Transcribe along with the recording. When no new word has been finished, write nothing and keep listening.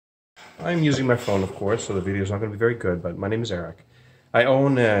I'm using my phone, of course, so the video is not going to be very good, but my name is Eric. I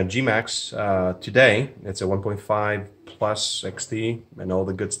own a Gmax today. It's a 1.5 plus XT and all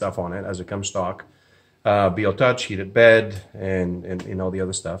the good stuff on it as it comes stock. BLtouch, heated bed, and all the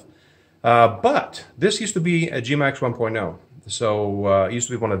other stuff. But this used to be a Gmax 1.0. So it used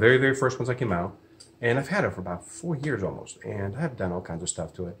to be one of the very, very first ones that came out. And I've had it for about 4 years almost. And I've done all kinds of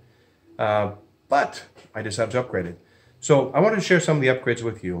stuff to it. But I decided to upgrade it. So I wanted to share some of the upgrades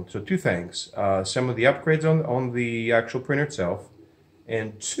with you. So two things. Some of the upgrades on the actual printer itself.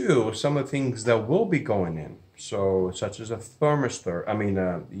 And two, some of the things that will be going in. So such as a thermistor, a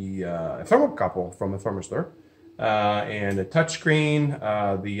thermocouple from a thermistor. And a touchscreen,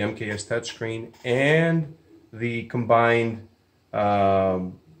 the MKS touchscreen, and the combined,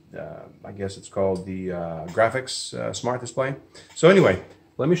 I guess it's called the graphics smart display. So anyway,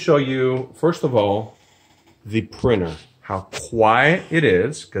 let me show you, first of all, the printer, how quiet it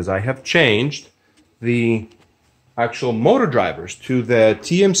is, because I have changed the actual motor drivers to the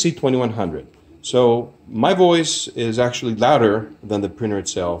TMC2100. So my voice is actually louder than the printer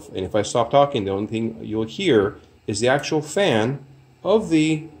itself, and if I stop talking, the only thing you'll hear is the actual fan of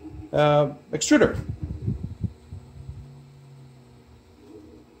the extruder.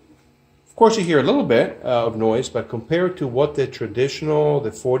 Of course, you hear a little bit of noise, but compared to what the traditional,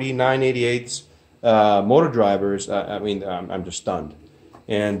 the 4988's motor drivers, I'm just stunned.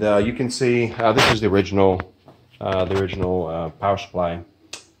 And you can see this is the original power supply.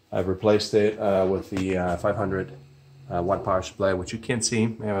 I've replaced it with the 500 watt power supply, which you can't see.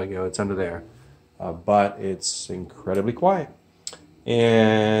 There we go, it's under there. But it's incredibly quiet.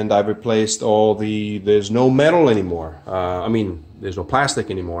 And I've replaced all there's no metal anymore. There's no plastic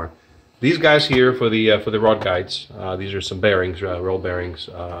anymore. These guys here for the rod guides, these are some bearings, roll bearings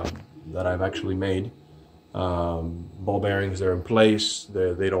that I've actually made. Ball bearings, they're in place.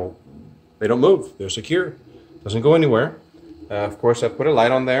 They don't move. They're secure. Doesn't go anywhere. Of course, I put a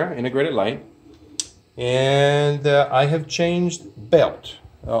light on there, integrated light, and I have changed belt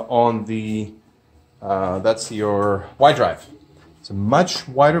on the. That's your Y drive. It's a much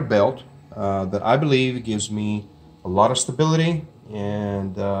wider belt that I believe gives me a lot of stability,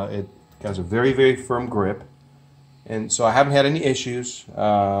 and it has a very, very firm grip. And so I haven't had any issues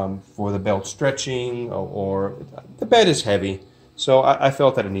for the belt stretching, or the bed is heavy, so I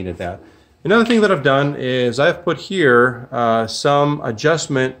felt that I needed that. Another thing that I've done is I've put here some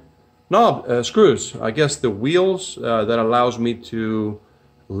adjustment knob screws. I guess the wheels that allows me to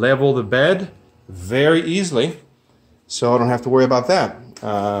level the bed very easily, so I don't have to worry about that.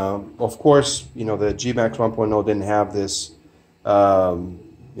 Of course, the Gmax 1.0 didn't have this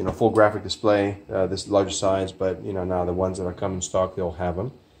full graphic display, this larger size, but now the ones that are coming stock, they'll have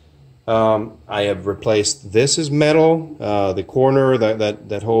them. I have replaced, this is metal, the corner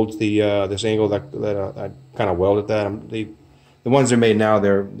that holds the this angle that I kind of welded that. The ones they're made now,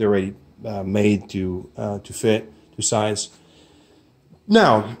 they're already made to fit, to size.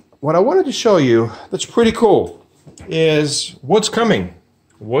 Now, what I wanted to show you that's pretty cool is what's coming.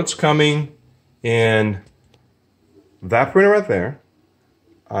 What's coming in that printer right there.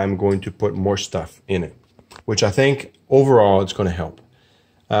 I'm going to put more stuff in it, which I think overall it's going to help.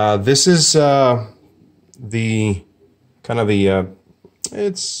 This is it's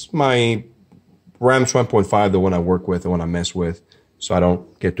my Rams 1.5, the one I work with, the one I mess with, so I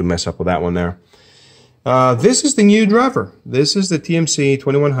don't get to mess up with that one there. This is the new driver. This is the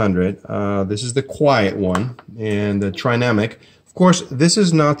TMC2100. This is the quiet one, and the Trinamic. Of course, this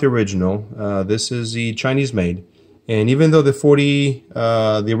is not the original. This is the Chinese made. And even though the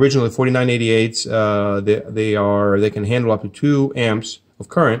original 4988s, they can handle up to 2 amps of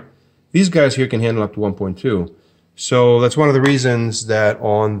current, these guys here can handle up to 1.2. So that's one of the reasons that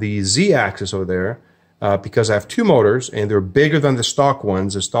on the Z-axis over there, because I have 2 motors and they're bigger than the stock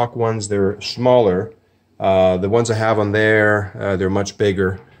ones. The stock ones, they're smaller. The ones I have on there, they're much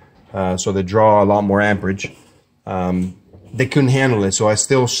bigger, so they draw a lot more amperage. They couldn't handle it, so I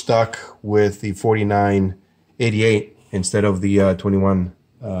still stuck with the 4988 instead of the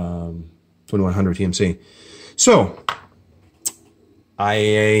 2100 TMC. So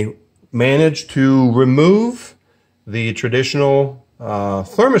I managed to remove the traditional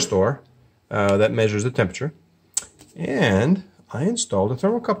thermistor that measures the temperature, and I installed a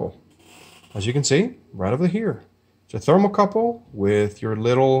thermocouple. As you can see, right over here. It's a thermocouple with your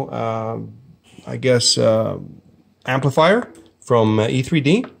little, amplifier from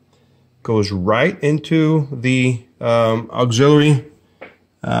E3D. Goes right into the auxiliary.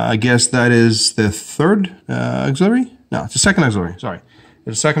 I guess that is the third auxiliary? No, it's the second auxiliary, sorry.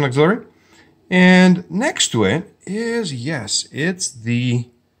 It's the second auxiliary. And next to it is, yes, it's the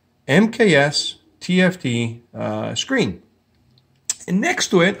MKS TFT screen. And next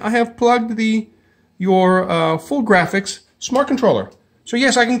to it, I have plugged your Full Graphics Smart Controller. So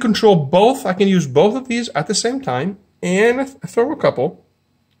yes, I can control both. I can use both of these at the same time, and a thermocouple,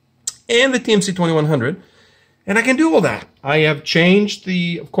 and the TMC2100, and I can do all that. I have changed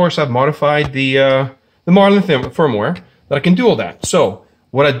of course, I've modified the Marlin firmware that I can do all that. So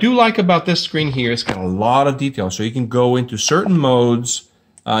what I do like about this screen here, it's got a lot of detail. So you can go into certain modes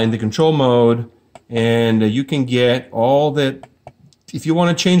in the control mode, and you can get all that. If you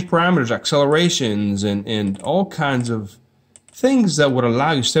want to change parameters, accelerations, and all kinds of things that would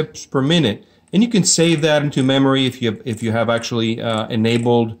allow you steps per minute, and you can save that into memory if you have actually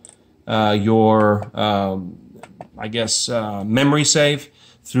enabled your I guess memory save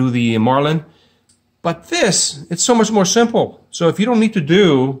through the Marlin. But this, it's so much more simple. So if you don't need to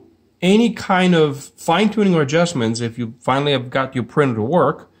do any kind of fine-tuning or adjustments, if you finally have got your printer to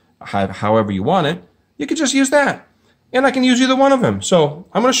work however you want it, you can just use that. And I can use either one of them. So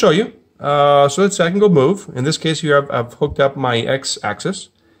I'm going to show you. So let's say I can go move. In this case here, I've hooked up my X-axis.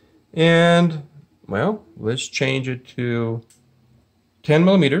 And, well, let's change it to 10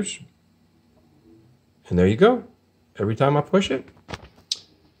 millimeters. And there you go. Every time I push it.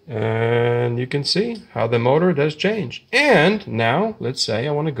 And you can see how the motor does change. And now, let's say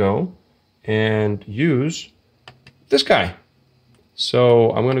I want to go and use this guy.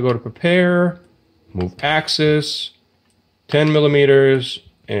 So I'm going to go to Prepare, Move Axis, 10 millimeters,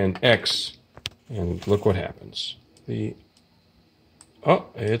 and X. And look what happens. Oh,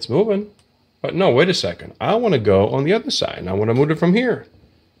 it's moving. But no, wait a second. I want to go on the other side. And I want to move it from here.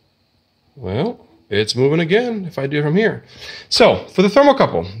 Well, it's moving again if I do it from here. So, for the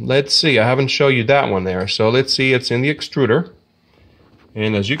thermocouple, let's see. I haven't shown you that one there. So, let's see. It's in the extruder.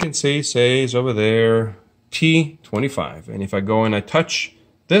 And as you can see, it says over there, T25. And if I go and I touch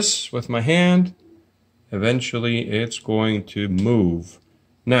this with my hand, eventually it's going to move.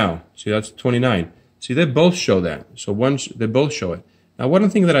 Now, see, that's 29. See, they both show that. So, they both show it. Now, one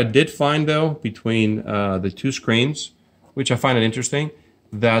thing that I did find, though, between the two screens, which I find it interesting,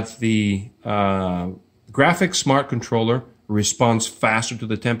 that the graphics smart controller responds faster to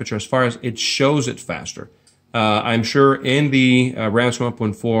the temperature as far as it shows it faster. I'm sure in the Gmax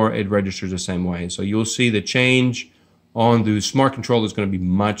 1.5 it registers the same way. So you'll see the change on the smart controller is going to be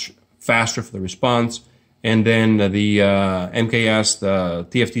much faster for the response. And then the MKS, the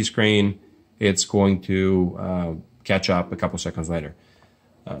TFT screen, it's going to catch up a couple seconds later.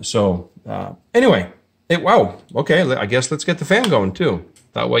 Anyway, wow, okay, I guess let's get the fan going too.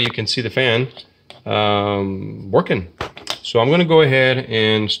 That way you can see the fan working. So I'm going to go ahead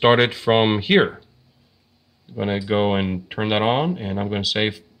and start it from here. I'm going to go and turn that on, and I'm going to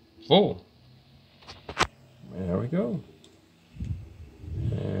say full. There we go.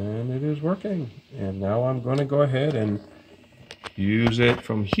 And it is working. And now I'm going to go ahead and use it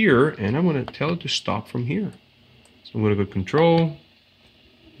from here, and I'm going to tell it to stop from here. So I'm going to go Control,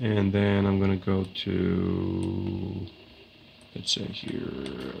 and then I'm going to go to... let's say here,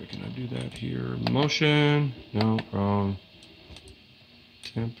 can I do that here? Motion, no, wrong.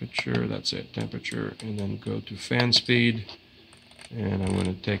 Temperature, that's it, temperature. And then go to fan speed. And I'm going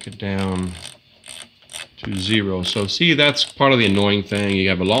to take it down to 0. So see, that's part of the annoying thing. You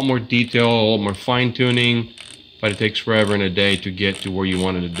have a lot more detail, a lot more fine tuning, but it takes forever and a day to get to where you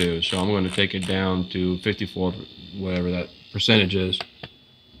want it to do. So I'm going to take it down to 54, whatever that percentage is.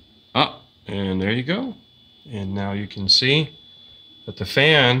 Ah, and there you go. And now you can see that the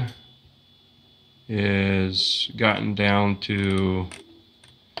fan is gotten down to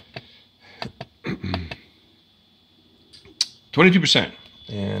 22%.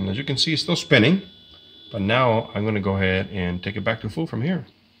 And as you can see, it's still spinning. But now I'm going to go ahead and take it back to full from here.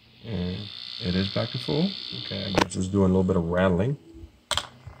 And it is back to full. Okay, I guess it's doing a little bit of rattling.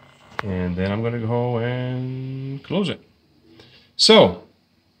 And then I'm going to go and close it. So,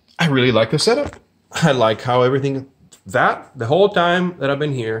 I really like the setup. I like how everything... the whole time that I've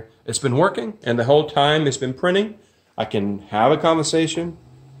been here, it's been working, and the whole time it's been printing. I can have a conversation.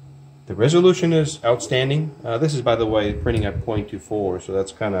 The resolution is outstanding. This is, by the way, printing at 0.24, so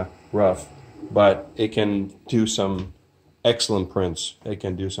that's kind of rough. But it can do some excellent prints. It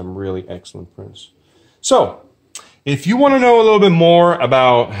can do some really excellent prints. So, if you want to know a little bit more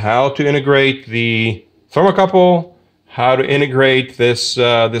about how to integrate the thermocouple, how to integrate this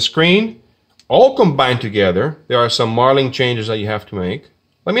screen, all combined together, there are some Marlin changes that you have to make.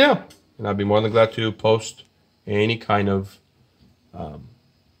 Let me know, and I'd be more than glad to post any kind of,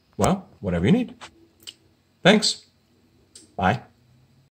 well, whatever you need. Thanks. Bye.